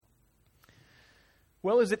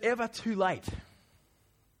Well, is it ever too late?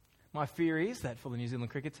 My fear is that for the New Zealand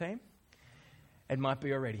cricket team, it might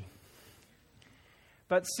be already.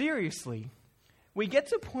 But seriously, we get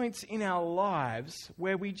to points in our lives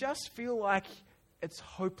where we just feel like it's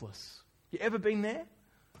hopeless. You ever been there?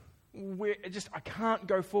 I can't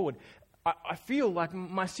go forward. I feel like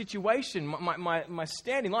my situation, my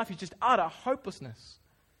stand in life is just utter hopelessness.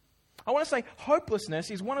 I want to say hopelessness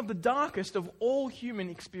is one of the darkest of all human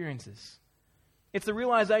experiences. It's the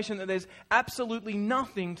realization that there's absolutely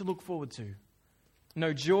nothing to look forward to.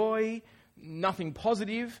 No joy, nothing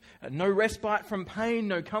positive, no respite from pain,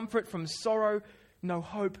 no comfort from sorrow, no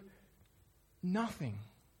hope, nothing.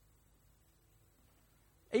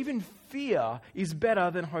 Even fear is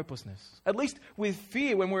better than hopelessness. At least with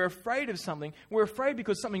fear, when we're afraid of something, we're afraid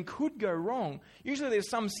because something could go wrong. Usually there's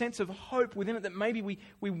some sense of hope within it that maybe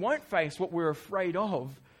we won't face what we're afraid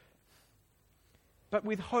of. But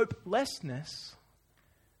with hopelessness,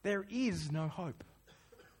 there is no hope.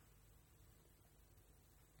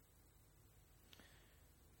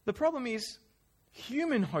 The problem is,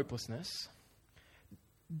 human hopelessness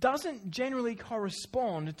doesn't generally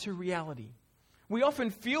correspond to reality. We often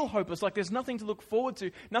feel hopeless, like there's nothing to look forward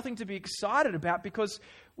to, nothing to be excited about because,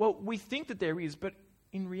 well, we think that there is, but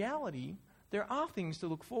in reality, there are things to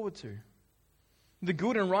look forward to. The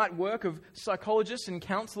good and right work of psychologists and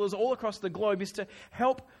counselors all across the globe is to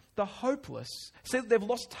help the hopeless see that they've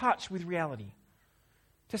lost touch with reality,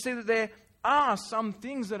 to see that there are some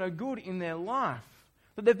things that are good in their life,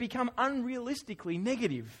 that they've become unrealistically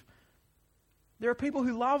negative. There are people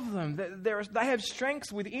who love them. They have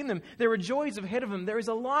strengths within them. There are joys ahead of them. There is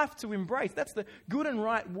a life to embrace. That's the good and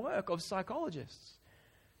right work of psychologists.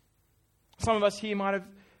 Some of us here might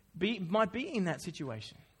be in that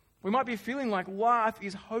situation. We might be feeling like life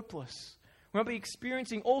is hopeless. We might be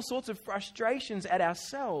experiencing all sorts of frustrations at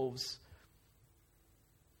ourselves.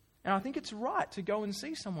 And I think it's right to go and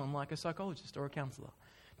see someone like a psychologist or a counselor.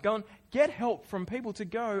 Go and get help from people to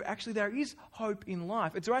go, actually, there is hope in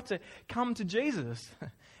life. It's right to come to Jesus.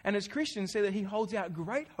 And as Christians, see that he holds out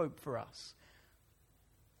great hope for us.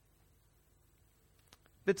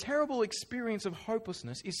 The terrible experience of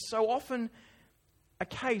hopelessness is so often a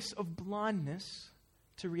case of blindness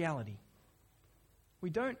to reality. We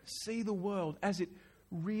don't see the world as it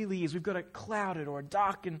really is. We've got a clouded or a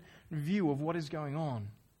darkened view of what is going on.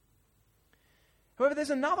 However, there's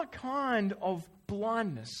another kind of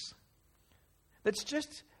blindness that's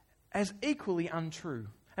just as equally untrue.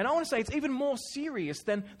 And I want to say it's even more serious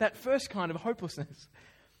than that first kind of hopelessness.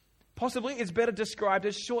 Possibly it's better described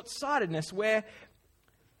as short-sightedness, where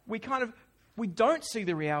we don't see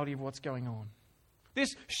the reality of what's going on.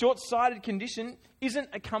 This short-sighted condition isn't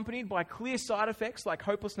accompanied by clear side effects like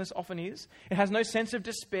hopelessness often is. It has no sense of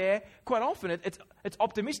despair. Quite often it's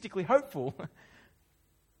optimistically hopeful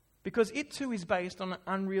because it too is based on an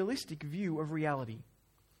unrealistic view of reality.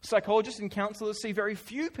 Psychologists and counselors see very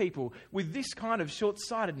few people with this kind of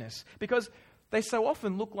short-sightedness because they so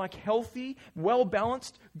often look like healthy,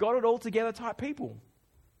 well-balanced, got-it-all-together type people.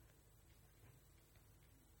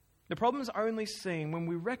 The problem is only seen when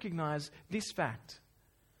we recognize this fact.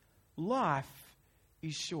 Life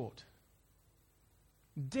is short.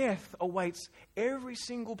 Death awaits every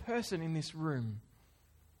single person in this room.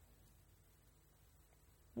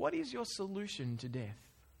 What is your solution to death?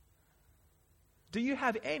 Do you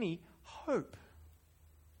have any hope?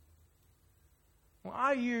 Or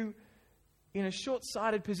are you in a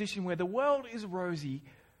short-sighted position where the world is rosy,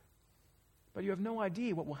 but you have no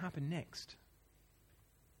idea what will happen next?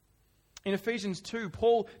 In Ephesians 2,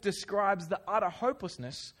 Paul describes the utter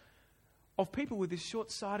hopelessness of people with this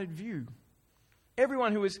short-sighted view.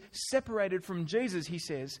 Everyone who is separated from Jesus, he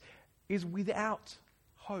says, is without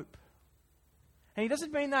hope. And he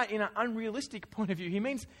doesn't mean that in an unrealistic point of view. He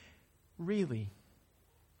means really.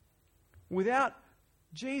 Without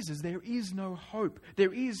Jesus, there is no hope.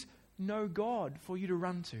 There is no God for you to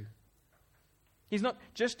run to. He's not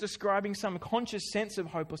just describing some conscious sense of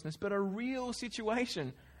hopelessness, but a real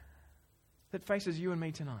situation that faces you and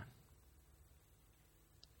me tonight.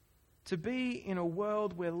 To be in a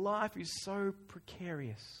world where life is so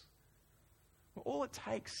precarious, where all it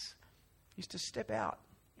takes is to step out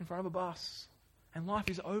in front of a bus and life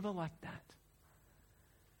is over like that.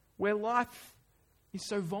 Where life is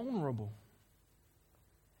so vulnerable.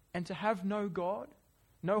 And to have no God,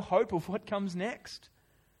 no hope of what comes next,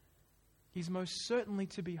 is most certainly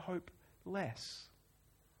to be hopeless.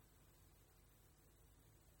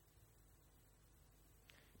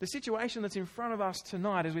 The situation that's in front of us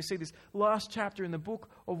tonight, as we see this last chapter in the book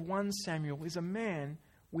of 1 Samuel, is a man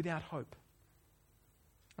without hope.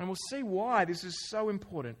 And we'll see why this is so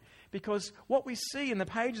important. Because what we see in the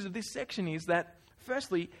pages of this section is that,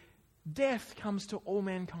 firstly, death comes to all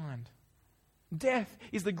mankind. Death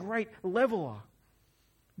is the great leveler.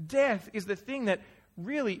 Death is the thing that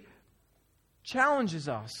really challenges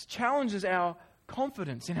us, challenges our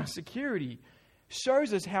confidence in our security,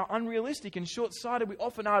 shows us how unrealistic and short-sighted we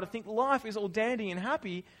often are to think life is all dandy and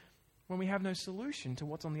happy when we have no solution to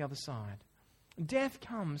what's on the other side. Death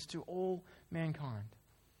comes to all mankind.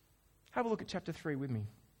 Have a look at chapter 3 with me.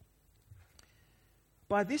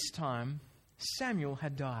 By this time, Samuel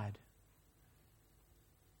had died,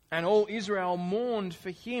 and all Israel mourned for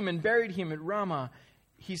him and buried him at Ramah,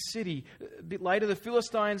 his city. A bit later, the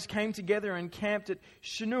Philistines came together and camped at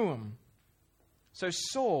Shunem. So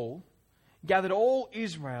Saul gathered all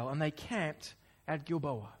Israel, and they camped at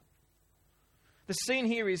Gilboa. The scene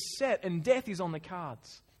here is set, and death is on the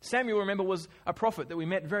cards. Samuel, remember, was a prophet that we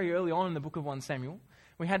met very early on in the book of 1 Samuel.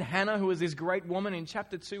 We had Hannah, who was this great woman in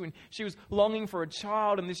chapter 2, and she was longing for a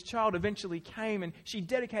child, and this child eventually came, and she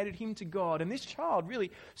dedicated him to God. And this child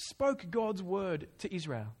really spoke God's word to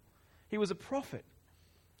Israel. He was a prophet.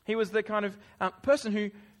 He was the kind of person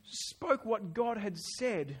who spoke what God had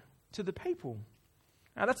said to the people.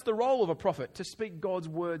 Now, that's the role of a prophet, to speak God's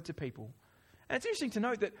word to people. And it's interesting to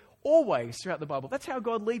note that always throughout the Bible, that's how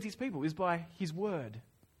God leads his people, is by his word.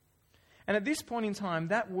 And at this point in time,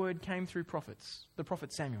 that word came through prophets, the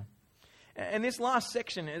prophet Samuel. And this last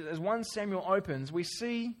section, as 1 Samuel opens, we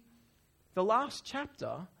see the last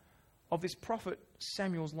chapter of this prophet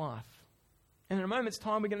Samuel's life. And in a moment's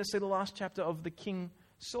time, we're going to see the last chapter of the King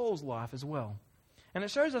Saul's life as well. And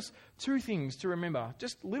it shows us two things to remember,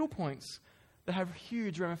 just little points that have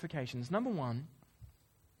huge ramifications. Number one,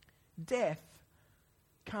 death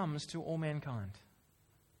comes to all mankind.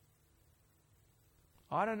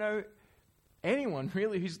 I don't know anyone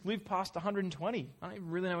really who's lived past 120. I don't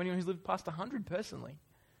really know anyone who's lived past 100 personally.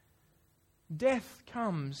 Death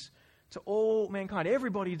comes to all mankind.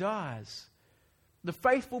 Everybody dies. The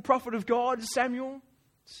faithful prophet of God, Samuel,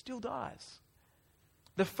 still dies.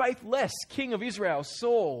 The faithless king of Israel,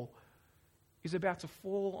 Saul, is about to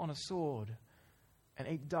fall on a sword and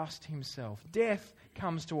eat dust himself. Death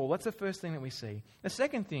comes to all. That's the first thing that we see. The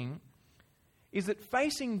second thing is that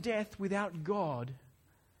facing death without God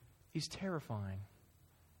is terrifying.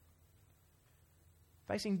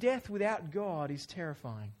 Facing death without God is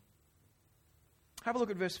terrifying. Have a look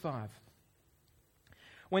at verse 5.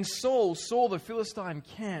 When Saul saw the Philistine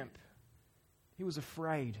camp, he was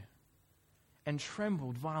afraid and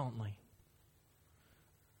trembled violently.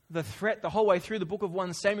 The threat the whole way through the book of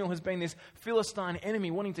 1 Samuel has been this Philistine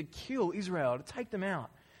enemy wanting to kill Israel, to take them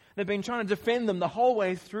out. They've been trying to defend them the whole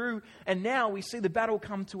way through, and now we see the battle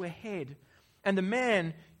come to a head. And the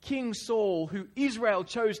man, King Saul, who Israel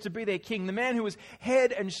chose to be their king, the man who was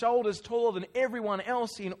head and shoulders taller than everyone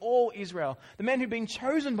else in all Israel, the man who'd been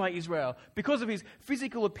chosen by Israel because of his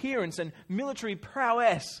physical appearance and military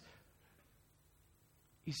prowess,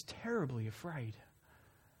 is terribly afraid.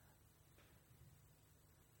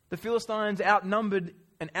 The Philistines outnumbered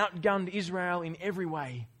and outgunned Israel in every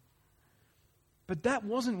way. But that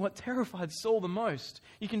wasn't what terrified Saul the most.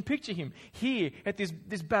 You can picture him here at this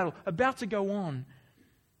battle about to go on.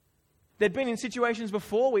 They'd been in situations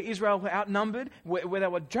before where Israel were outnumbered, where they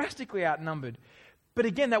were drastically outnumbered. But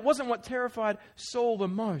again, that wasn't what terrified Saul the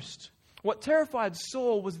most. What terrified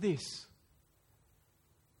Saul was this: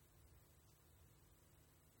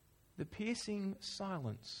 the piercing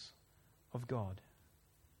silence of God.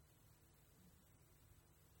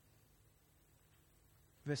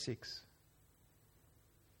 Verse 6.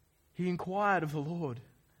 He inquired of the Lord,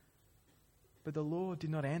 but the Lord did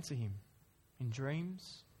not answer him in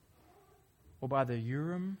dreams, or by the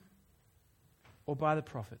Urim, or by the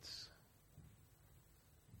prophets.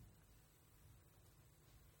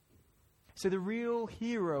 So the real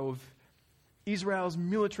hero of Israel's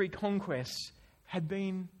military conquest had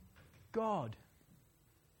been God.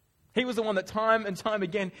 He was the one that time and time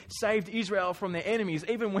again saved Israel from their enemies,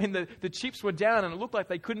 even when the chips were down and it looked like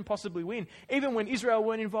they couldn't possibly win, even when Israel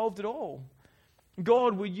weren't involved at all.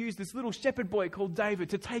 God would use this little shepherd boy called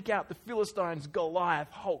David to take out the Philistines'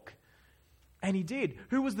 Goliath Hulk. And he did.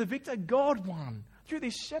 Who was the victor? God won through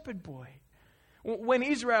this shepherd boy. When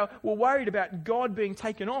Israel were worried about God being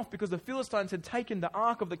taken off because the Philistines had taken the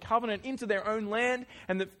Ark of the Covenant into their own land,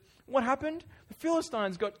 and what happened? The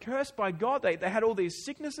Philistines got cursed by God. They had all these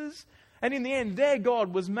sicknesses. And in the end, their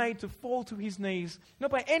God was made to fall to his knees, not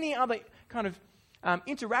by any other kind of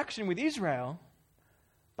interaction with Israel,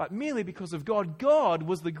 but merely because of God. God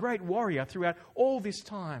was the great warrior throughout all this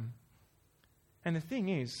time. And the thing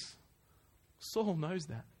is, Saul knows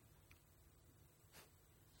that.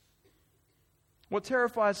 What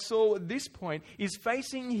terrifies Saul at this point is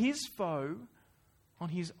facing his foe on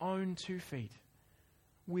his own 2 feet,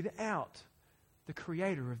 without the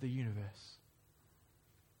creator of the universe.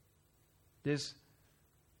 There's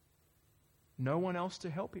no one else to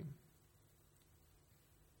help him.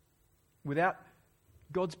 Without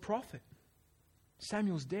God's prophet,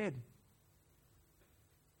 Samuel's dead.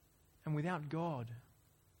 And without God,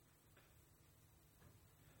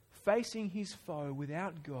 facing his foe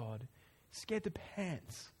without God, scared the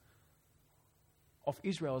pants off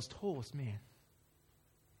Israel's tallest man.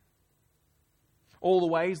 All the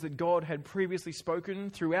ways that God had previously spoken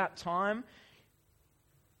throughout time,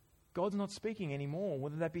 God's not speaking anymore,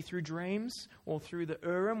 whether that be through dreams or through the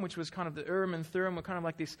Urim, which was kind of the Urim and Thummim were kind of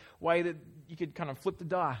like this way that you could kind of flip the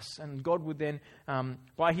dice, and God would then,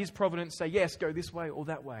 by his providence, say, yes, go this way or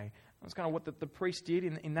that way. That's kind of what the priest did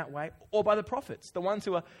in that way, or by the prophets, the ones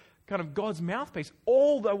who are kind of God's mouthpiece.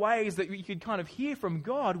 All the ways that you could kind of hear from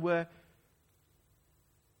God were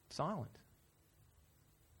silent.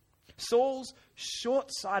 Saul's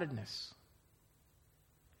short-sightedness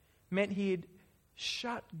meant he had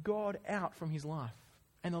shut God out from his life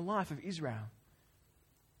and the life of Israel.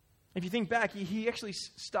 If you think back, he actually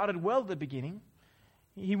started well at the beginning.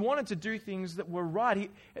 He wanted to do things that were right.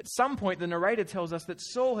 At some point, the narrator tells us that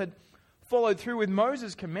Saul had followed through with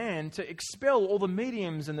Moses' command to expel all the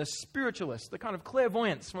mediums and the spiritualists, the kind of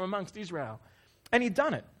clairvoyants from amongst Israel. And he'd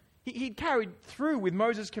done it. He'd carried through with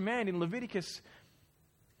Moses' command in Leviticus.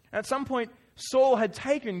 At some point, Saul had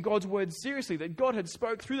taken God's word seriously, that God had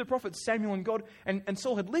spoke through the prophet Samuel and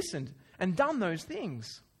Saul had listened and done those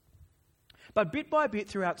things. But bit by bit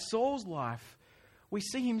throughout Saul's life, we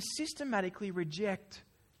see him systematically reject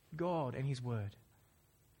God and his word.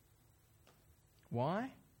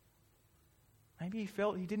 Why? Maybe he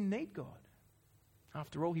felt he didn't need God.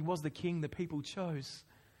 After all, he was the king the people chose.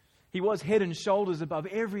 He was head and shoulders above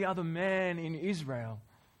every other man in Israel.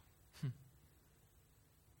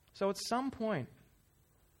 So at some point,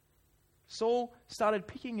 Saul started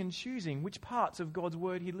picking and choosing which parts of God's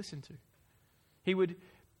word he'd listen to. He would,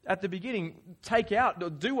 at the beginning, take out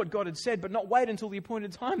or do what God had said, but not wait until the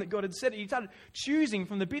appointed time that God had said it. He started choosing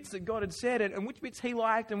from the bits that God had said and which bits he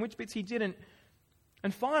liked and which bits he didn't.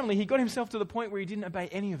 And finally, he got himself to the point where he didn't obey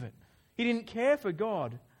any of it. He didn't care for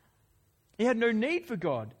God. He had no need for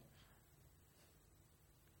God.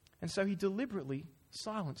 And so he deliberately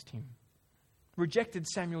silenced him, rejected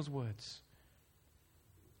Samuel's words.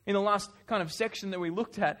 In the last kind of section that we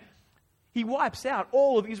looked at, he wipes out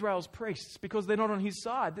all of Israel's priests because they're not on his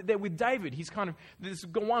side. They're with David. He's kind of this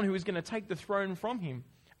one who is going to take the throne from him.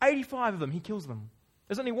 85 of them, he kills them.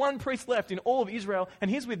 There's only one priest left in all of Israel,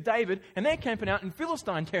 and he's with David, and they're camping out in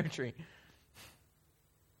Philistine territory.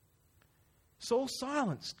 Saul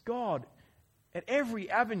silenced God at every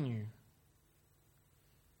avenue.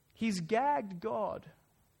 He's gagged God.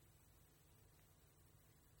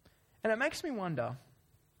 And it makes me wonder,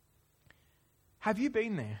 have you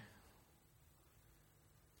been there?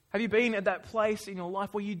 Have you been at that place in your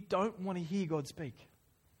life where you don't want to hear God speak?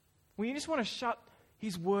 Where you just want to shut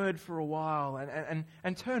his word for a while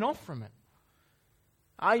and turn off from it?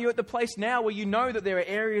 Are you at the place now where you know that there are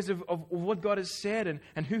areas of what God has said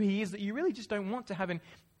and who he is that you really just don't want to have an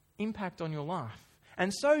impact on your life?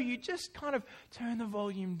 And so you just kind of turn the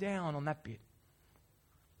volume down on that bit.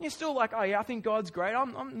 You're still like, oh yeah, I think God's great.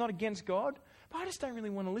 I'm not against God, but I just don't really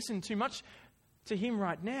want to listen too much to him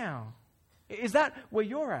right now. Is that where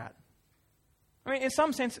you're at? I mean, in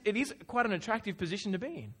some sense, it is quite an attractive position to be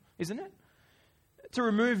in, isn't it? To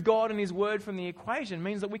remove God and his word from the equation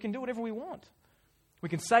means that we can do whatever we want. We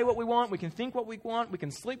can say what we want, we can think what we want, we can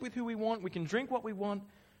sleep with who we want, we can drink what we want,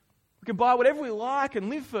 we can buy whatever we like and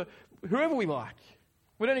live for whoever we like.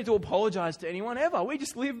 We don't need to apologize to anyone ever. We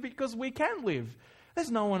just live because we can live.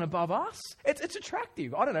 There's no one above us. It's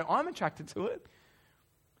attractive. I don't know, I'm attracted to it.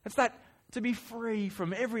 It's that to be free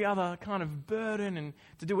from every other kind of burden and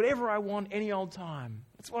to do whatever I want any old time.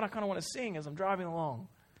 That's what I kind of want to sing as I'm driving along.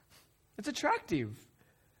 It's attractive.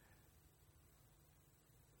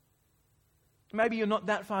 Maybe you're not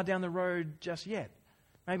that far down the road just yet.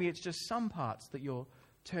 Maybe it's just some parts that you're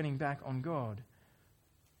turning back on God.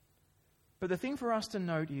 But the thing for us to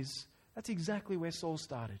note is that's exactly where Saul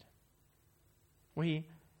started. Where he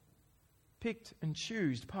picked and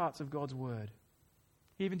chose parts of God's word.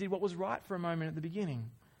 He even did what was right for a moment at the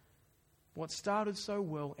beginning. What started so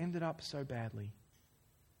well ended up so badly.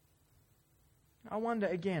 I wonder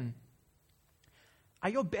again, are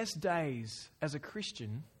your best days as a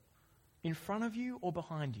Christian in front of you or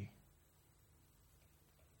behind you?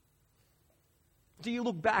 Do you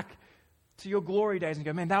look back to your glory days and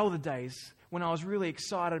go, man, they were the days when I was really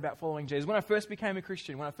excited about following Jesus. When I first became a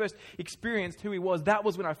Christian, when I first experienced who He was, that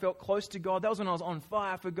was when I felt close to God. That was when I was on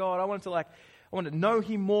fire for God. I wanted to know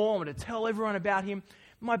Him more. I wanted to tell everyone about Him.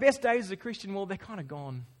 My best days as a Christian, well, they're kind of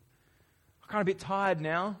gone. I'm kind of a bit tired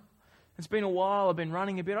now. It's been a while. I've been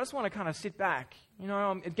running a bit. I just want to kind of sit back.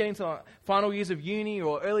 I'm getting to final years of uni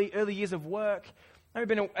or early years of work. I've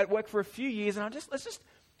been at work for a few years, and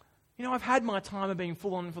I've had my time of being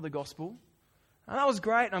full on for the gospel. And that was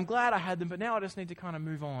great, and I'm glad I had them, but now I just need to kind of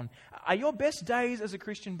move on. Are your best days as a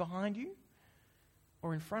Christian behind you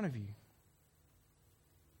or in front of you?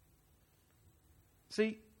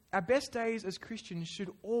 See, our best days as Christians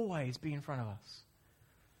should always be in front of us.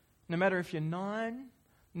 No matter if you're 9,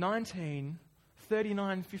 19,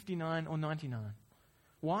 39, 59, or 99.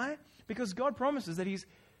 Why? Because God promises that He's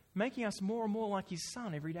making us more and more like His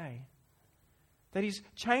Son every day. That He's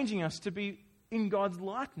changing us to be in God's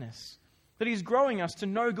likeness. That He's growing us to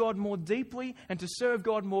know God more deeply and to serve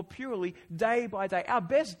God more purely day by day. Our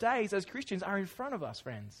best days as Christians are in front of us,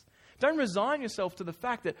 friends. Don't resign yourself to the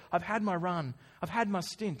fact that I've had my run, I've had my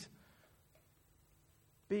stint.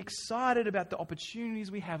 Be excited about the opportunities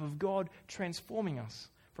we have of God transforming us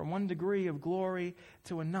from one degree of glory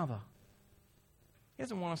to another. He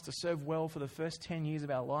doesn't want us to serve well for the first 10 years of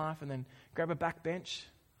our life and then grab a back bench,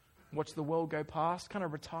 watch the world go past, kind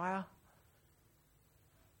of retire.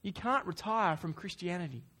 You can't retire from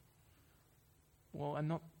Christianity.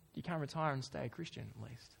 You can't retire and stay a Christian, at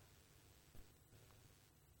least.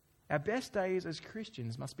 Our best days as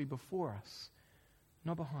Christians must be before us,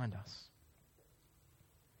 not behind us.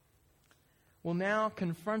 Well, now,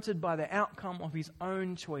 confronted by the outcome of his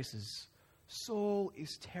own choices, Saul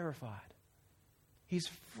is terrified. He's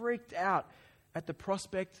freaked out at the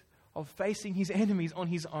prospect of facing his enemies on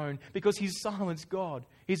his own because he's silenced God.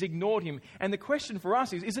 He's ignored Him. And the question for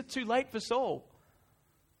us is it too late for Saul?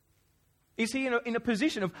 Is he in a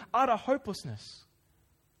position of utter hopelessness?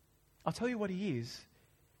 I'll tell you what he is.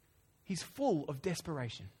 He's full of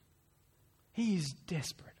desperation. He is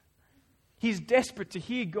desperate. He's desperate to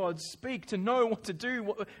hear God speak, to know what to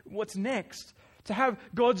do, what's next, to have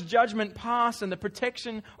God's judgment pass and the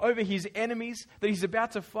protection over his enemies that he's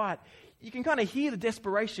about to fight. You can kind of hear the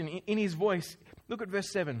desperation in his voice. Look at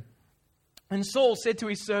verse 7. And Saul said to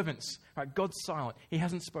his servants, right, God's silent, He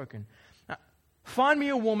hasn't spoken. Find me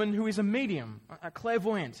a woman who is a medium, a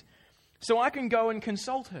clairvoyant, so I can go and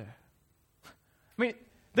consult her. I mean,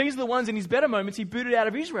 these are the ones in his better moments he booted out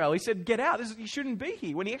of Israel. He said, get out, you shouldn't be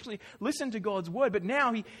here, when he actually listened to God's word. But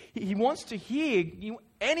now he wants to hear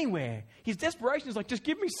anywhere. His desperation is like, just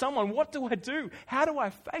give me someone. What do I do? How do I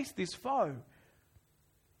face this foe?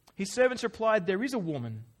 His servants replied, there is a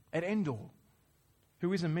woman at Endor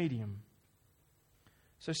who is a medium.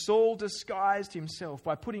 So Saul disguised himself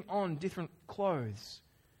by putting on different clothes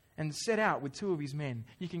and set out with 2 of his men.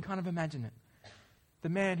 You can kind of imagine it. The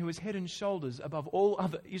man who was head and shoulders above all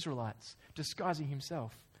other Israelites, disguising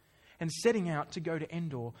himself and setting out to go to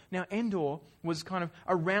Endor. Now, Endor was kind of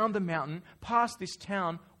around the mountain, past this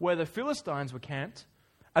town where the Philistines were camped,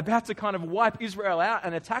 about to kind of wipe Israel out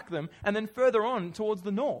and attack them, and then further on towards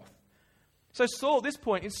the north. So Saul at this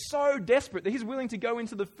point is so desperate that he's willing to go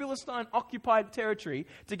into the Philistine-occupied territory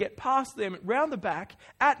to get past them round the back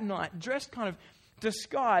at night, dressed kind of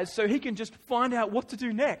disguised, so he can just find out what to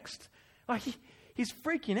do next. Like he's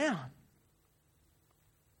freaking out.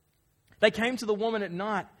 They came to the woman at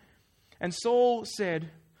night, and Saul said,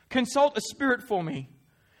 consult a spirit for me.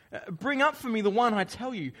 Bring up for me the one I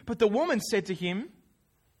tell you. But the woman said to him,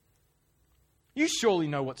 you surely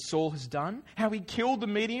know what Saul has done, how he killed the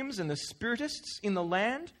mediums and the spiritists in the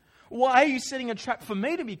land. Why are you setting a trap for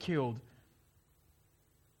me to be killed?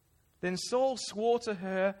 Then Saul swore to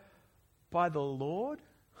her, by the Lord,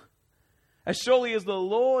 as surely as the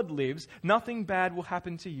Lord lives, nothing bad will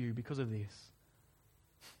happen to you because of this.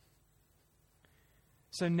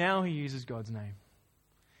 So now he uses God's name.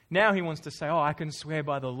 Now he wants to say, I can swear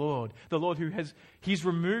by the Lord who he's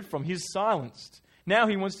removed from, he's silenced. Now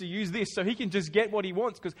he wants to use this so he can just get what he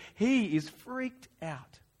wants because he is freaked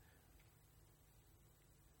out.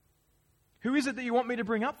 Who is it that you want me to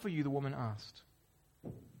bring up for you? The woman asked.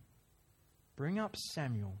 Bring up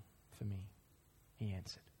Samuel for me, he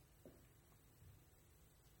answered.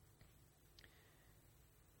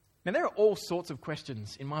 Now there are all sorts of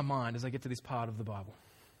questions in my mind as I get to this part of the Bible.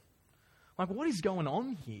 Like, what is going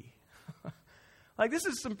on here? Like, this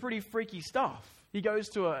is some pretty freaky stuff. He goes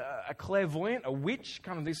to a clairvoyant, a witch,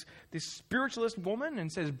 kind of this spiritualist woman,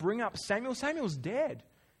 and says, bring up Samuel. Samuel's dead.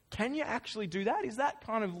 Can you actually do that? Is that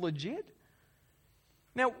kind of legit?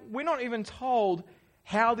 Now, we're not even told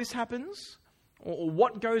how this happens or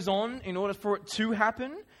what goes on in order for it to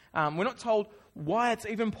happen. We're not told why it's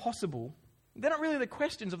even possible. They're not really the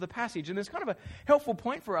questions of the passage. And there's kind of a helpful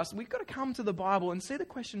point for us. We've got to come to the Bible and see the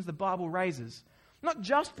questions the Bible raises. Not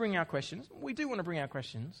just bring our questions. We do want to bring our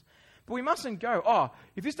questions. But we mustn't go,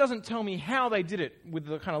 if this doesn't tell me how they did it with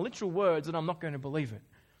the kind of literal words, then I'm not going to believe it.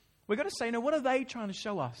 We've got to say, what are they trying to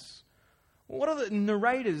show us? What are the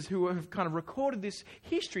narrators who have kind of recorded this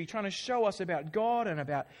history trying to show us about God and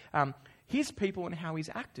about His people and how He's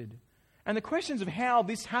acted? And the questions of how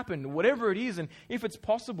this happened, whatever it is, and if it's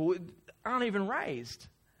possible, aren't even raised.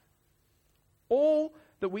 All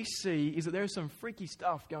that we see is that there's some freaky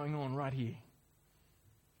stuff going on right here.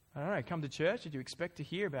 I don't know, come to church, did you expect to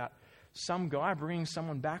hear about some guy bringing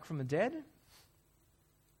someone back from the dead?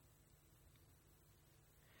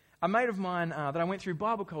 A mate of mine that I went through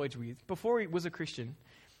Bible college with, before he was a Christian,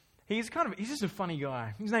 he's just a funny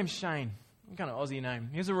guy. His name's Shane, kind of Aussie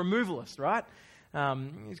name. He's a removalist, right?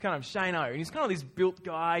 He's kind of Shane-O, and he's kind of this built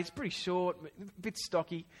guy. He's pretty short, a bit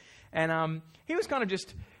stocky. And he was kind of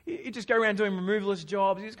he'd just go around doing removalist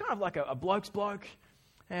jobs. He was kind of like a bloke's bloke.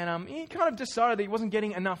 And he kind of decided that he wasn't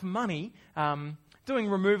getting enough money doing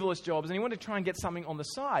removalist jobs, and he wanted to try and get something on the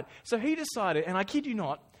side. So he decided, and I kid you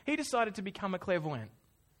not, he decided to become a clairvoyant.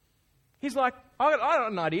 He's like, I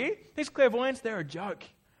got an idea. These clairvoyants, they're a joke.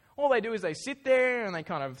 All they do is they sit there and they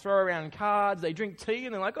kind of throw around cards, they drink tea,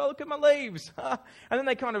 and they're like, oh, look at my leaves. And then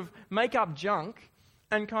they kind of make up junk,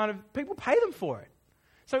 and kind of people pay them for it.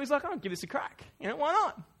 So he's like, I'll give this a crack. Why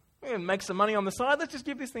not? We're going to make some money on the side. Let's just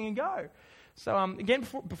give this thing a go. So again,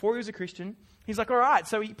 before he was a Christian, he's like, all right.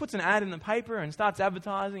 So he puts an ad in the paper and starts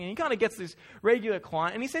advertising, and he kind of gets this regular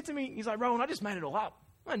client. And he said to me, he's like, Rowan, I just made it all up.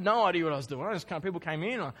 I had no idea what I was doing. People came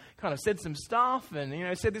in, I kind of said some stuff,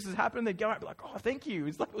 and said this has happened. They'd go out and be like, oh, thank you.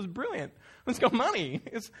 It's like, it was brilliant. It's got money.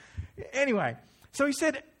 Anyway, so he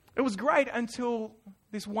said it was great until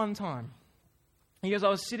this one time. He goes, I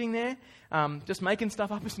was sitting there, just making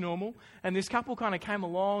stuff up as normal, and this couple kind of came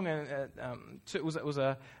along, and it was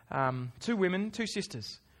two women, two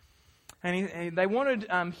sisters. And they wanted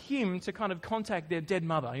him to kind of contact their dead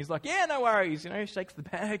mother. He's like, yeah, no worries. Shakes the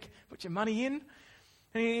bag, put your money in.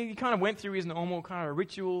 And he kind of went through his normal kind of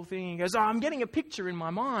ritual thing. He goes, I'm getting a picture in my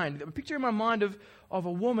mind of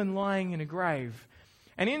a woman lying in a grave.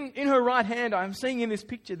 And in her right hand, I'm seeing in this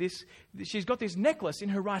picture, she's got this necklace in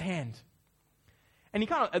her right hand. And he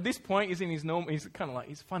kind of, at this point, he's kind of like,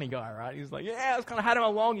 he's a funny guy, right? He's like, yeah, I was kind of had him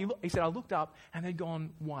along. He said, I looked up and they'd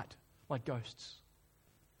gone white, like ghosts.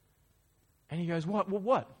 And he goes, what?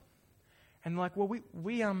 And like, well,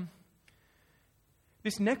 we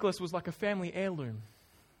this necklace was like a family heirloom.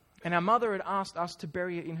 And our mother had asked us to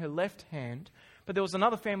bury it in her left hand, but there was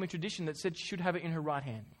another family tradition that said she should have it in her right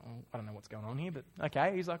hand. I don't know what's going on here, but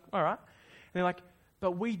okay. He's like, all right. And they're like,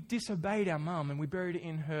 but we disobeyed our mum and we buried it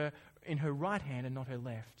in her right hand and not her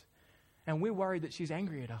left. And we're worried that she's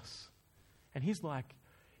angry at us. And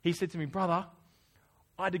he said to me, brother,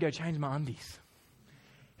 I had to go change my undies.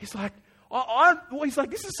 He's like,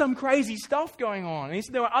 this is some crazy stuff going on. And he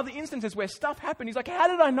said there were other instances where stuff happened. He's like, how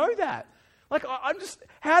did I know that?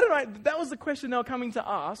 That was the question they were coming to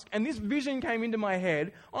ask, and this vision came into my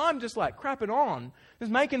head. I'm just like crapping on,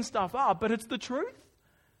 just making stuff up, but it's the truth.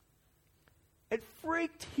 It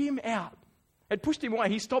freaked him out. It pushed him away.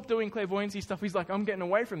 He stopped doing clairvoyancy stuff. He's like, I'm getting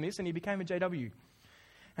away from this, and he became a JW.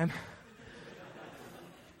 And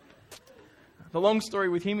the long story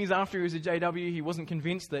with him is after he was a JW, he wasn't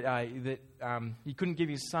convinced that he couldn't give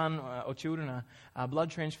his son or children a blood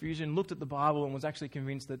transfusion, looked at the Bible and was actually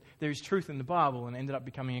convinced that there is truth in the Bible and ended up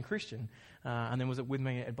becoming a Christian, and then was with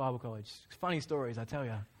me at Bible college. Funny stories, I tell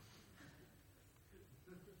you.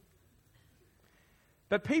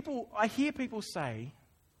 But I hear people say,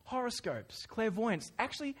 horoscopes, clairvoyance,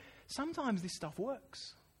 actually, sometimes this stuff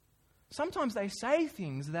works. Sometimes they say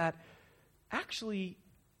things that actually,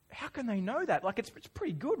 how can they know that? Like, it's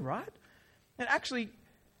pretty good, right? And actually,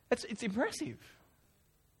 it's impressive.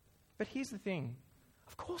 But here's the thing.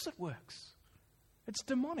 Of course it works. It's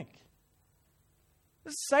demonic.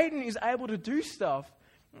 Satan is able to do stuff.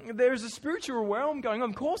 There is a spiritual realm going on.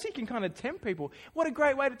 Of course he can kind of tempt people. What a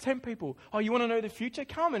great way to tempt people. Oh, you want to know the future?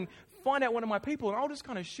 Come and find out one of my people, and I'll just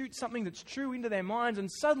kind of shoot something that's true into their minds, and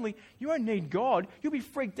suddenly you won't need God. You'll be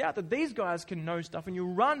freaked out that these guys can know stuff, and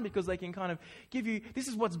you'll run because they can kind of give you, this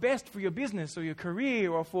is what's best for your business or your career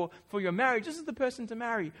or for your marriage. This is the person to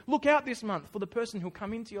marry. Look out this month for the person who'll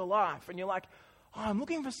come into your life. And you're like, oh, I'm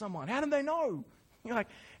looking for someone. How did they know? You're like,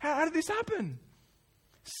 how did this happen?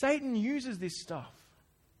 Satan uses this stuff.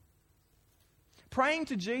 Praying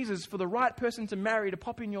to Jesus for the right person to marry to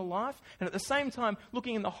pop in your life, and at the same time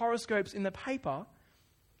looking in the horoscopes in the paper,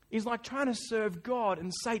 is like trying to serve God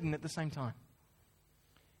and Satan at the same time.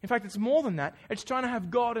 In fact, it's more than that. It's trying to have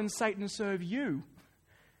God and Satan serve you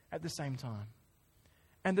at the same time.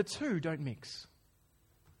 And the two don't mix.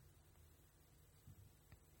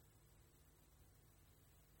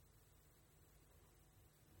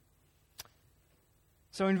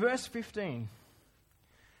 So in verse 15,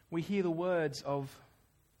 we hear the words of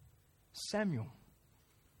Samuel.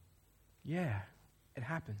 Yeah, it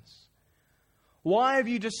happens. "Why have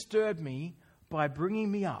you disturbed me by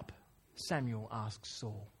bringing me up?" Samuel asks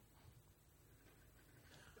Saul.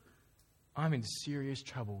 "I'm in serious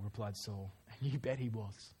trouble," replied Saul, and you bet he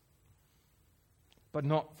was. But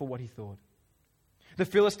not for what he thought. "The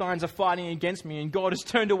Philistines are fighting against me, and God has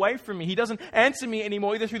turned away from me. He doesn't answer me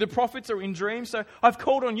anymore, either through the prophets or in dreams. So I've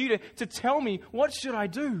called on you to tell me, what should I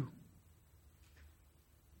do?"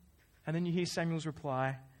 And then you hear Samuel's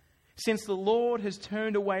reply, "Since the Lord has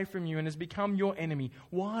turned away from you and has become your enemy,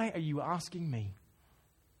 why are you asking me?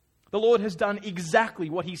 The Lord has done exactly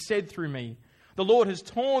what he said through me. The Lord has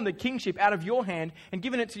torn the kingship out of your hand and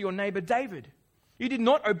given it to your neighbor David. You did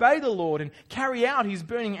not obey the Lord and carry out his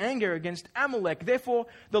burning anger against Amalek. Therefore,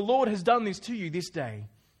 the Lord has done this to you this day.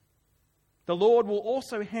 The Lord will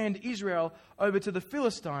also hand Israel over to the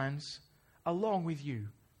Philistines along with you."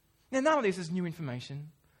 Now, none of this is new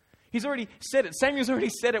information. He's already said it. Samuel's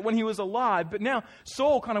already said it when he was alive. But now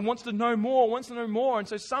Saul kind of wants to know more. And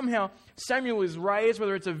so somehow Samuel is raised,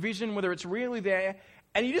 whether it's a vision, whether it's really there.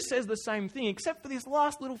 And he just says the same thing, except for this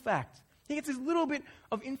last little fact. He gets this little bit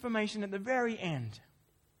of information at the very end.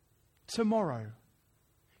 "Tomorrow,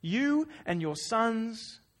 you and your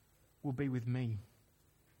sons will be with me,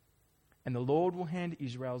 and the Lord will hand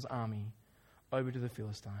Israel's army over to the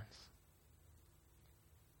Philistines."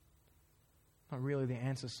 Not really the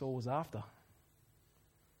answer Saul was after.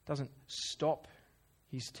 Doesn't stop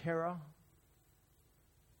his terror.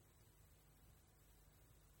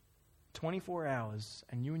 24 hours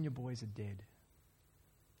and you and your boys are dead.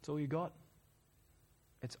 That's all you got.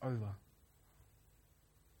 It's over.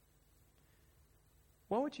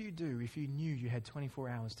 What would you do if you knew you had 24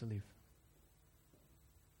 hours to live?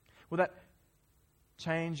 Will that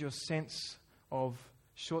change your sense of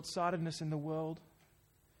short-sightedness in the world?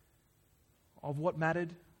 Of what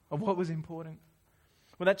mattered? Of what was important?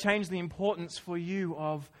 Will that change the importance for you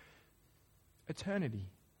of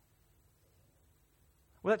eternity?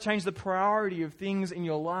 Will that change the priority of things in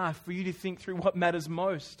your life for you to think through what matters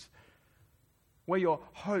most? Where your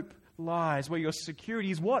hope lies, where your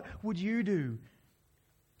security is? What would you do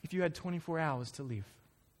if you had 24 hours to live?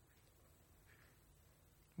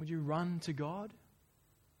 Would you run to God?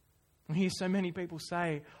 I hear so many people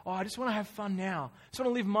say, I just want to have fun now. I just want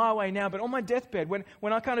to live my way now. But on my deathbed, when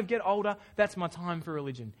I kind of get older, that's my time for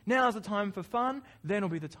religion. Now is the time for fun. Then will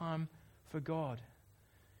be the time for God.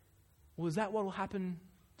 Well, is that what will happen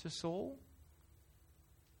to Saul?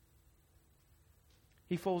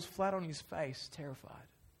 He falls flat on his face, terrified.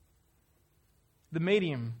 The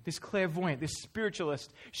medium, this clairvoyant, this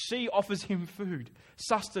spiritualist, she offers him food,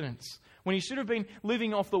 sustenance. When he should have been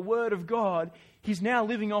living off the word of God, he's now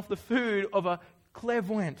living off the food of a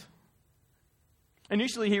clairvoyant.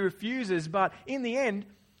 Initially he refuses, but in the end,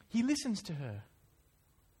 he listens to her.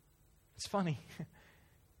 It's funny.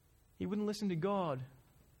 He wouldn't listen to God,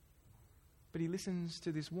 but he listens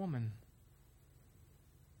to this woman.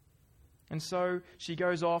 And so she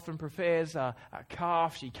goes off and prepares a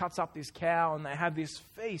calf. She cuts up this cow and they have this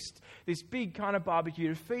feast, this big kind of barbecue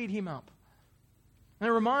to feed him up. And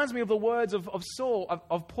it reminds me of the words of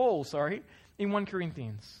Paul, in 1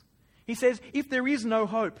 Corinthians. He says, if there is no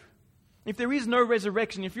hope, if there is no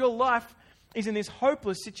resurrection, if your life is in this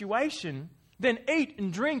hopeless situation, then eat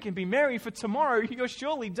and drink and be merry, for tomorrow you'll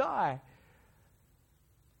surely die.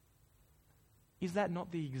 Is that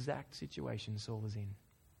not the exact situation Saul is in?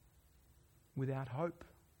 Without hope.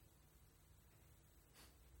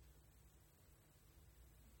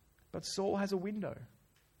 But Saul has a window.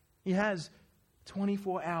 He has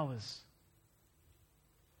 24 hours.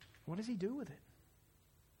 What does he do with it?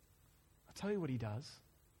 I'll tell you what he does.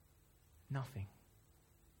 Nothing.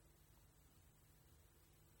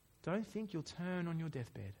 Don't think you'll turn on your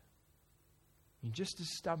deathbed. You're just as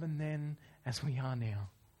stubborn then as we are now.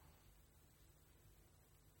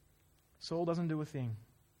 Saul doesn't do a thing.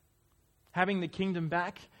 Having the kingdom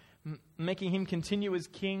back, making him continue as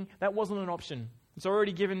king, that wasn't an option. It's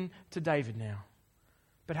already given to David now.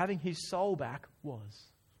 But having his soul back was.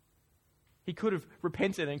 He could have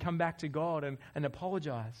repented and come back to God and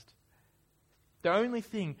apologized. The only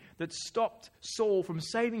thing that stopped Saul from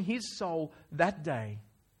saving his soul that day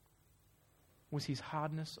was his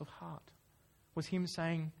hardness of heart. Was him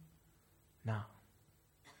saying, nah.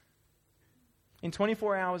 in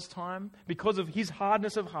 24 hours' time, because of his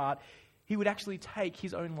hardness of heart, he would actually take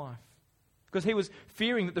his own life. Because he was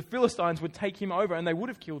fearing that the Philistines would take him over and they would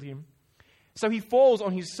have killed him. So he falls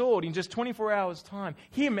on his sword in just 24 hours' time.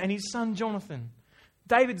 Him and his son Jonathan,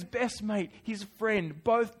 David's best mate, his friend,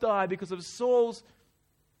 both die because of Saul's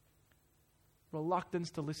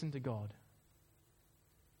reluctance to listen to God.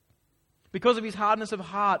 Because of his hardness of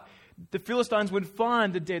heart, the Philistines would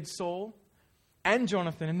find the dead Saul and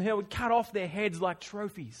Jonathan, and they would cut off their heads like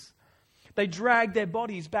trophies. They dragged their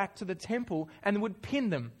bodies back to the temple and would pin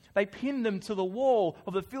them. They pinned them to the wall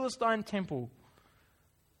of the Philistine temple.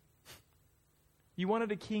 You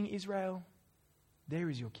wanted a king, Israel? There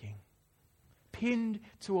is your king. Pinned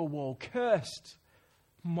to a wall, cursed,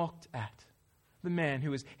 mocked at. The man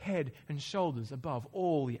who is head and shoulders above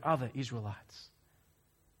all the other Israelites.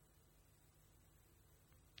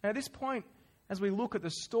 At this point, as we look at the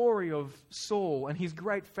story of Saul and his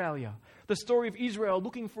great failure, the story of Israel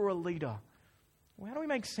looking for a leader, well, how do we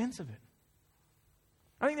make sense of it?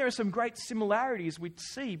 I think there are some great similarities we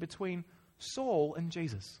see between Saul and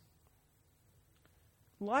Jesus.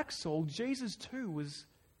 Like Saul, Jesus too was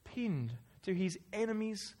pinned to his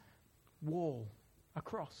enemy's wall, a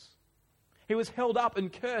cross. He was held up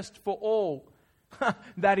and cursed for all.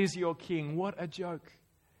 That is your king. What a joke.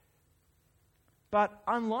 But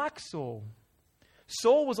unlike Saul,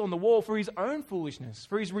 Saul was on the wall for his own foolishness,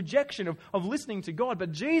 for his rejection of listening to God.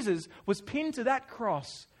 But Jesus was pinned to that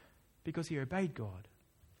cross because he obeyed God.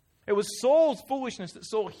 It was Saul's foolishness that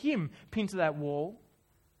saw him pinned to that wall.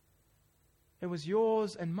 It was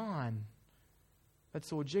yours and mine that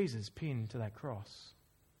saw Jesus pinned to that cross.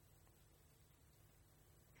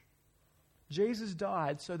 Jesus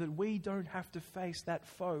died so that we don't have to face that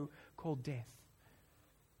foe called death.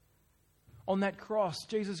 On that cross,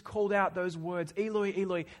 Jesus called out those words, Eloi,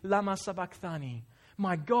 Eloi, lama sabachthani.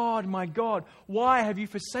 My God, why have you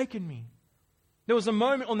forsaken me? There was a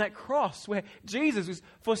moment on that cross where Jesus was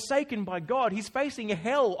forsaken by God. He's facing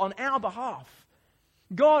hell on our behalf.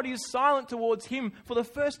 God is silent towards him for the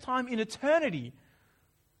first time in eternity.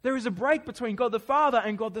 There is a break between God the Father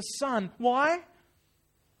and God the Son. Why?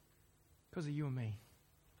 Because of you and me.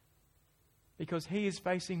 Because he is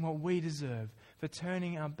facing what we deserve for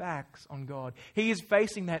turning our backs on God. He is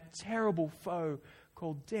facing that terrible foe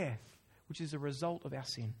called death, which is a result of our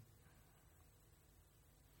sin.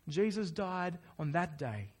 Jesus died on that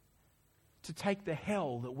day to take the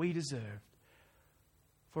hell that we deserved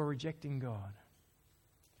for rejecting God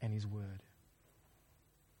and his word.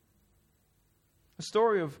 The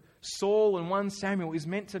story of Saul and 1 Samuel is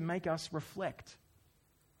meant to make us reflect.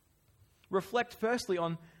 Reflect firstly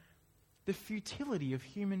on the futility of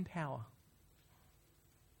human power.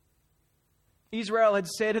 Israel had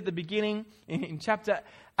said at the beginning, in chapter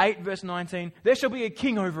 8, verse 19, there shall be a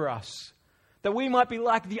king over us, that we might be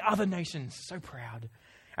like the other nations, so proud.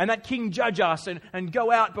 And that king judge us and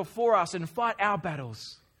go out before us and fight our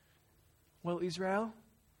battles. Well, Israel,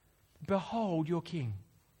 behold your king,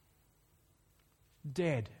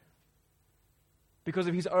 dead because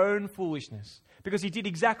of his own foolishness, because he did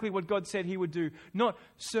exactly what God said he would do, not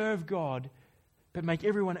serve God, but make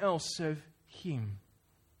everyone else serve him.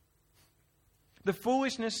 The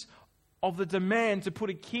foolishness of the demand to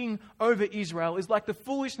put a king over Israel is like the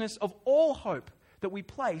foolishness of all hope that we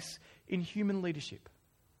place in human leadership.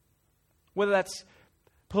 Whether that's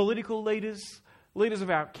political leaders, leaders of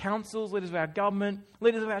our councils, leaders of our government,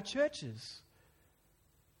 leaders of our churches.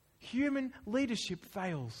 Human leadership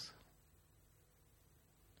fails.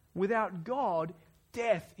 Without God,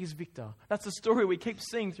 death is victor. That's the story we keep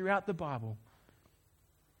seeing throughout the Bible.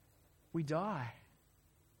 We die.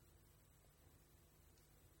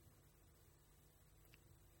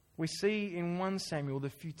 We see in 1 Samuel the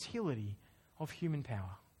futility of human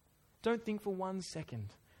power. Don't think for 1 second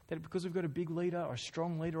that because we've got a big leader or a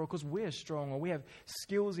strong leader or because we're strong or we have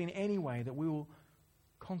skills in any way that we will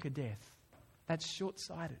conquer death. That's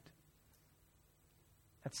short-sighted.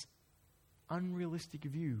 That's unrealistic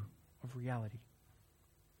view of reality.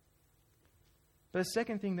 But the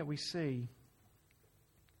second thing that we see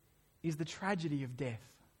is the tragedy of death.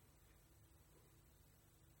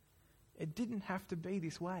 It didn't have to be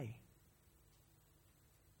this way.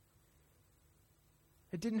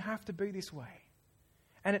 It didn't have to be this way.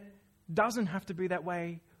 And it doesn't have to be that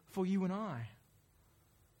way for you and I.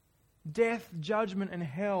 Death, judgment, and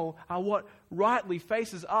hell are what rightly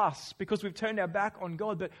faces us because we've turned our back on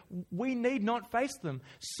God, but we need not face them.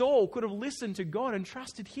 Saul could have listened to God and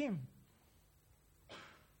trusted him.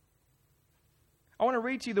 I want to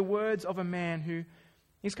read to you the words of a man who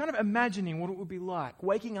is kind of imagining what it would be like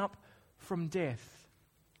waking up from death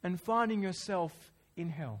and finding yourself in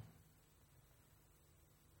hell.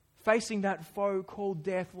 facing that foe called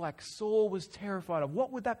death like Saul was terrified of.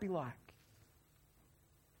 What would that be like?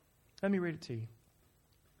 Let me read it to you.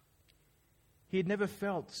 He had never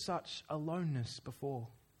felt such aloneness before.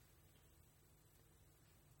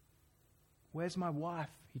 "Where's my wife?"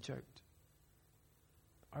 he choked.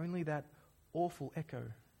 Only that awful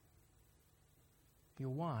echo. "Your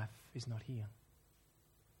wife is not here."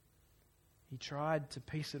 He tried to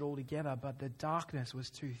piece it all together, but the darkness was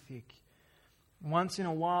too thick. Once in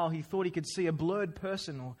a while, he thought he could see a blurred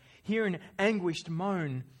person or hear an anguished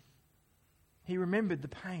moan. He remembered the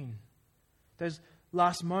pain, those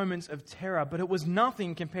last moments of terror, but it was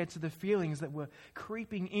nothing compared to the feelings that were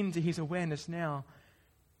creeping into his awareness now.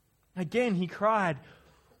 Again, he cried,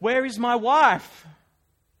 "Where is my wife?"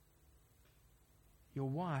 "Your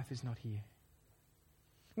wife is not here."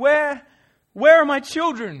 Where are my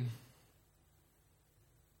children?"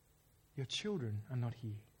 "Your children are not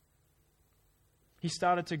here." He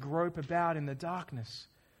started to grope about in the darkness,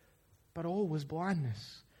 but all was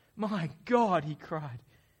blindness. "My God," he cried.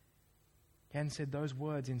 He hadn't said those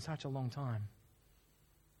words in such a long time.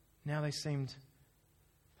 Now they seemed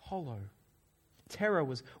hollow. Terror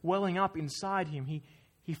was welling up inside him.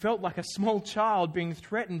 He felt like a small child being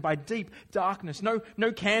threatened by deep darkness. No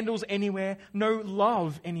candles anywhere, no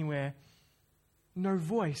love anywhere, no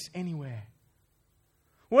voice anywhere.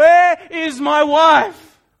 "Where is my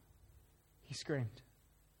wife?" he screamed.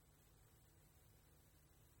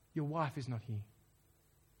 "Your wife is not here."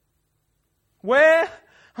 "Where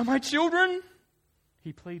are my children?"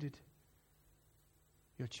 he pleaded.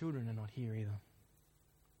 "Your children are not here either."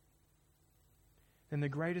 Then the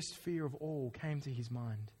greatest fear of all came to his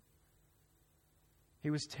mind. He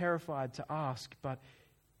was terrified to ask, but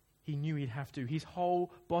he knew he'd have to. His whole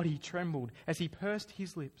body trembled as he pursed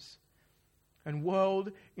his lips and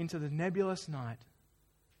whirled into the nebulous night.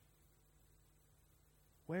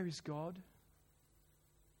 Where is God?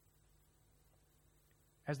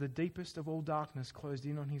 As the deepest of all darkness closed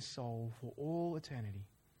in on his soul for all eternity,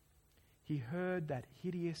 he heard that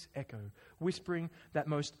hideous echo whispering that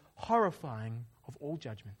most horrifying of all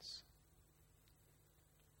judgments.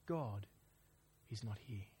 God is not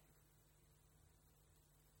here.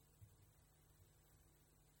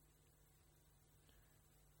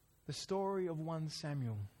 The story of 1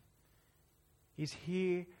 Samuel is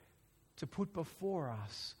here to put before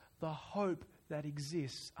us the hope that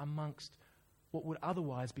exists amongst what would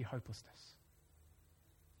otherwise be hopelessness.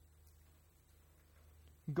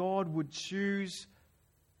 God would choose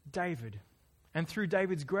David, and through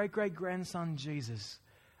David's great-great-grandson Jesus,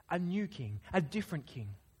 a new king, a different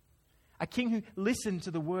king. A king who listened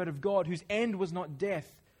to the word of God, whose end was not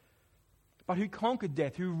death, but who conquered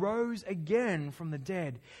death, who rose again from the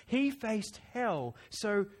dead. He faced hell,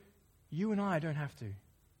 so you and I don't have to.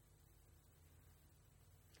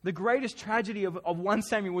 The greatest tragedy of 1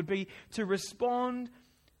 Samuel would be to respond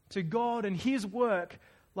to God and his work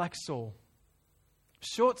like Saul.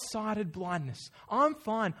 Short-sighted blindness. I'm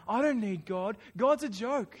fine. I don't need God. God's a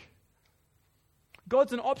joke.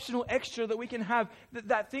 God's an optional extra that we can have.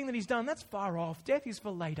 That thing that he's done, that's far off. Death is for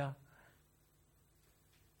later.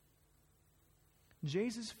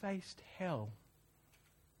 Jesus faced hell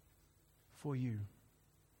for you.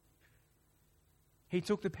 He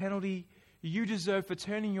took the penalty you deserve for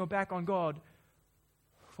turning your back on God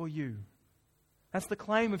for you. That's the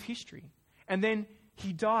claim of history. And then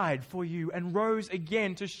he died for you and rose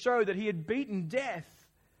again to show that he had beaten death.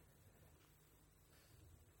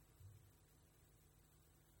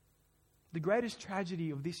 The greatest tragedy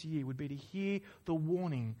of this year would be to hear the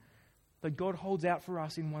warning that God holds out for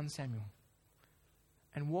us in 1 Samuel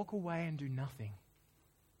and walk away and do nothing.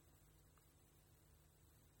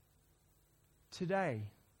 Today,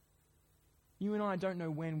 you and I don't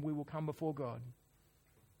know when we will come before God.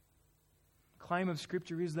 The claim of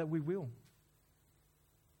Scripture is that we will.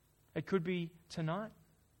 It could be tonight.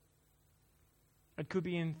 It could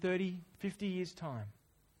be in 30, 50 years' time.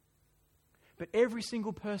 But every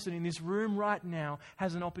single person in this room right now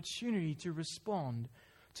has an opportunity to respond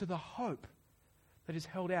to the hope that is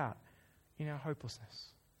held out in our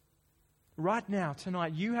hopelessness. Right now,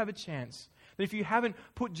 tonight, you have a chance that if you haven't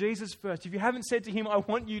put Jesus first, if you haven't said to him, I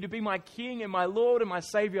want you to be my King and my Lord and my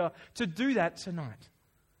Savior, to do that tonight.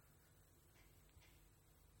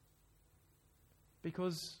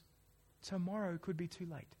 Because tomorrow could be too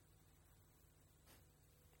late.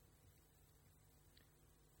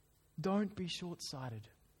 Don't be short-sighted.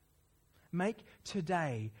 Make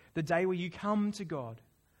today the day where you come to God,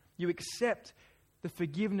 you accept the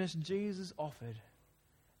forgiveness Jesus offered,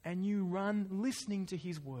 and you run listening to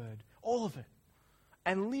his word, all of it,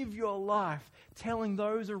 and live your life telling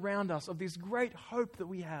those around us of this great hope that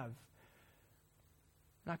we have.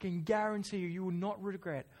 And I can guarantee you, you will not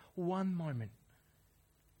regret one moment.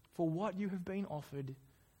 For what you have been offered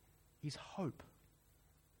is hope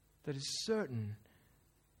that is certain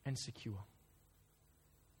and secure.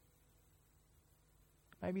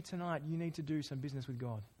 Maybe tonight you need to do some business with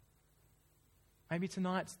God. Maybe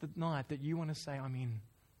tonight's the night that you want to say, I'm in.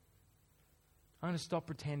 I'm going to stop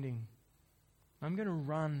pretending. I'm going to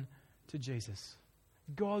run to Jesus,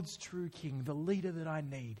 God's true King, the leader that I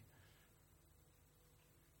need.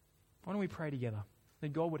 Why don't we pray together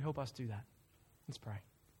that God would help us do that? Let's pray.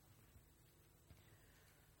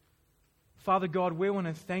 Father God, we want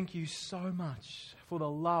to thank you so much for the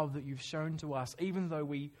love that you've shown to us, even though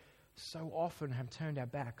we so often have turned our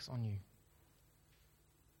backs on you.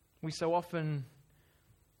 We so often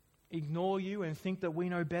ignore you and think that we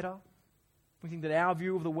know better. We think that our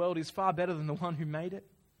view of the world is far better than the one who made it.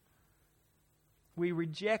 We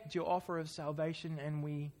reject your offer of salvation and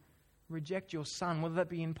we reject your Son, whether that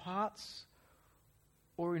be in parts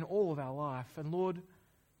or in all of our life. And Lord,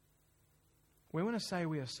 we want to say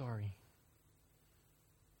we are sorry.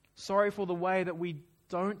 Sorry for the way that we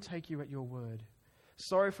don't take you at your word.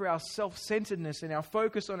 Sorry for our self-centeredness and our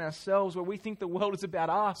focus on ourselves, where we think the world is about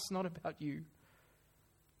us, not about you.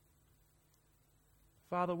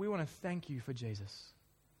 Father, we want to thank you for Jesus.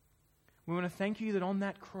 We want to thank you that on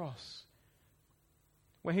that cross,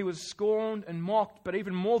 where he was scorned and mocked, but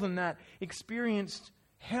even more than that, experienced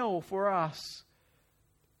hell for us,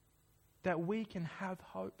 that we can have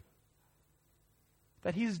hope.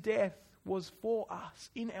 That his death was for us,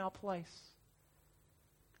 in our place.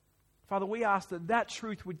 Father, we ask that that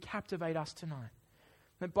truth would captivate us tonight.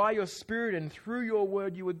 That by your Spirit and through your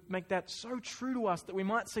word, you would make that so true to us that we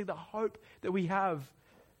might see the hope that we have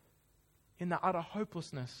in the utter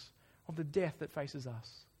hopelessness of the death that faces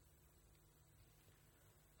us.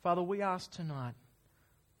 Father, we ask tonight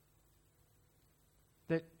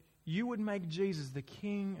that you would make Jesus the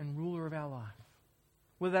King and ruler of our life,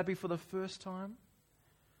 whether that be for the first time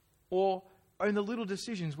or in the little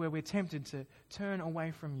decisions where we're tempted to turn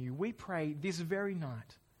away from you. We pray this very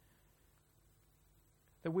night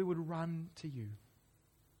that we would run to you,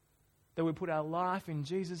 that we put our life in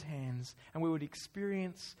Jesus' hands and we would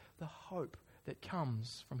experience the hope that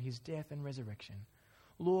comes from his death and resurrection.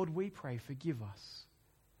 Lord, we pray, forgive us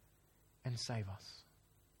and save us.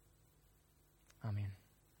 Amen.